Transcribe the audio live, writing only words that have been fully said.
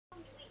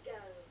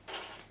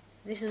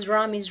This is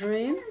Rami's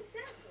room.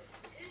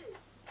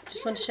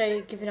 Just want to show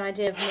you, give you an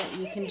idea of what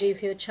you can do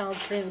for your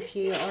child's room if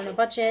you are on a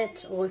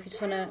budget, or if you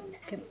just want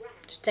to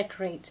just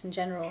decorate in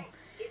general.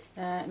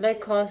 Low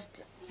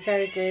cost,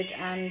 very good,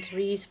 and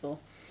reusable.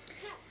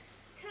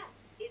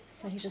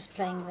 So he's just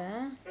playing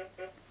there.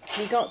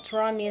 We got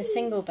Rami a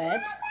single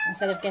bed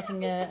instead of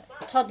getting a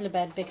toddler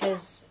bed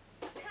because,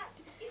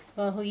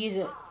 well, he'll use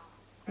it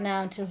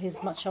now until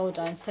he's much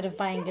older, instead of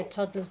buying a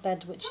toddler's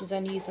bed which is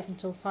only used up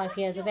until 5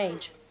 years of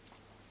age.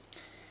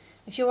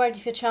 If you're worried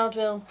if your child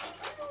will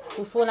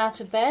fall out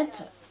of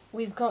bed,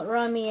 we've got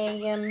Rami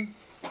a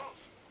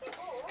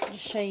I'll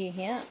just show you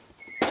here.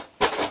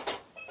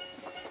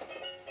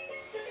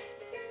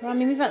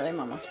 Rami, move out the way,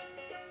 Mama.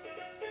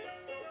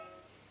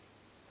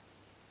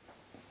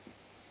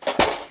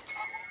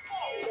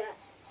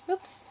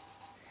 Oops.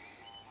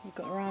 We've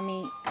got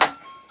Rami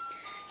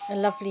a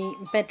lovely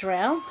bed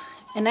rail,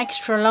 an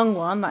extra long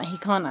one that he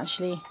can't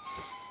actually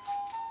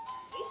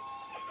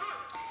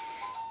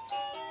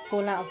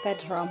fall out of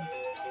bed from.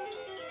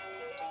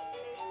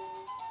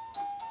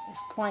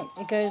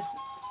 It goes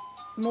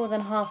more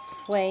than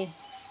halfway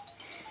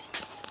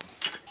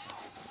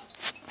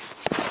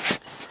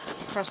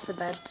across the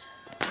bed.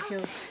 So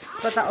if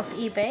you got that off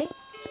eBay,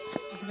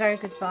 it's a very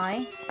good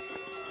buy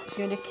if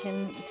you're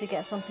looking to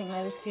get something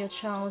like this for your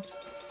child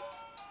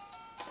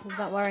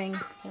without worrying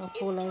they'll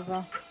fall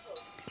over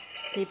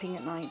sleeping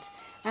at night.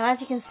 And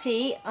as you can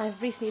see,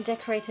 I've recently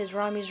decorated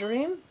Rami's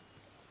room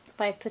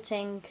by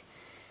putting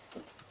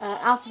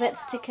alphabet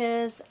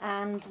stickers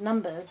and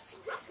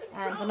numbers.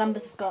 And the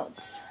numbers have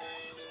got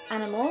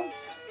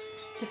animals,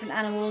 different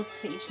animals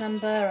for each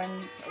number,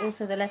 and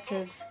also the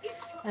letters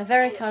are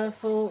very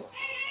colourful,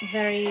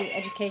 very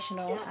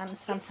educational, and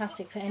it's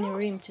fantastic for any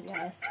room, to be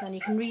honest. And you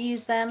can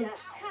reuse them,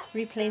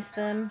 replace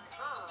them.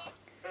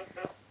 I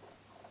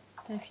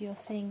don't know if you're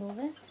seeing all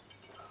this.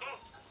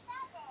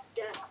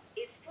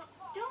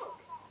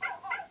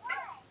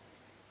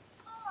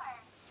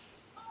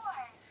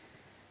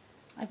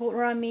 I bought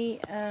Rami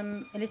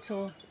a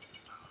little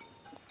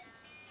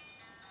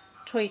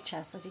toy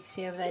chest, as you can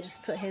see over there.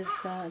 Just put his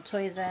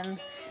toys in,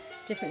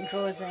 different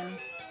drawers in.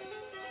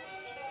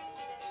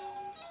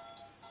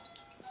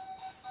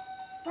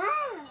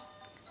 Wow.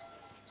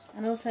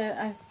 And also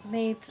I've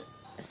made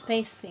a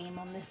space theme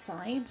on this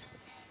side,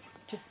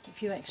 just a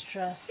few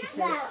extra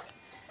stickers,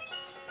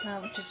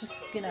 which is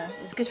just, you know,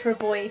 it's good for a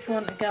boy. If you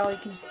want a girl, you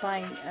can just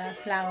buy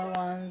flower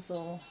ones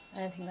or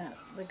anything that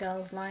the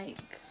girls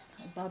like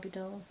Barbie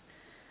dolls.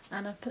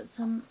 And I've put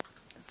some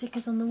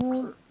stickers on the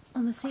wall,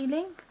 on the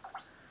ceiling.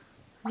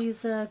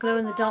 These are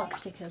glow-in-the-dark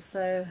stickers,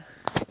 so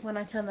when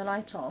I turn the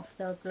light off,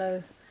 they'll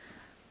glow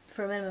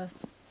for a minimum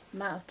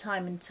amount of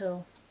time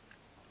until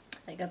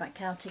they go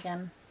back out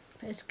again.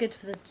 But it's good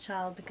for the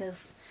child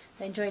because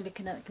they enjoy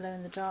looking at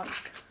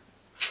glow-in-the-dark.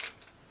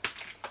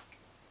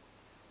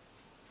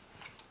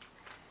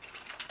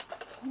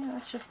 Yeah,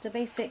 that's just a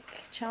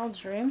basic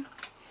child's room.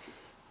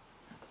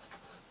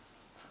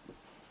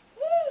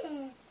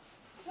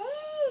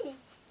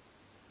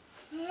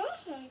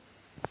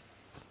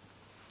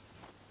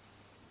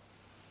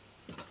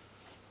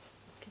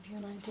 Give you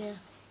an idea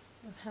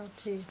of how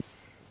to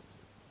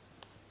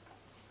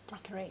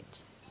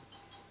decorate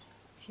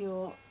if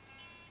you're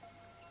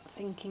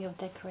thinking of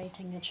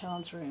decorating your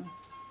child's room.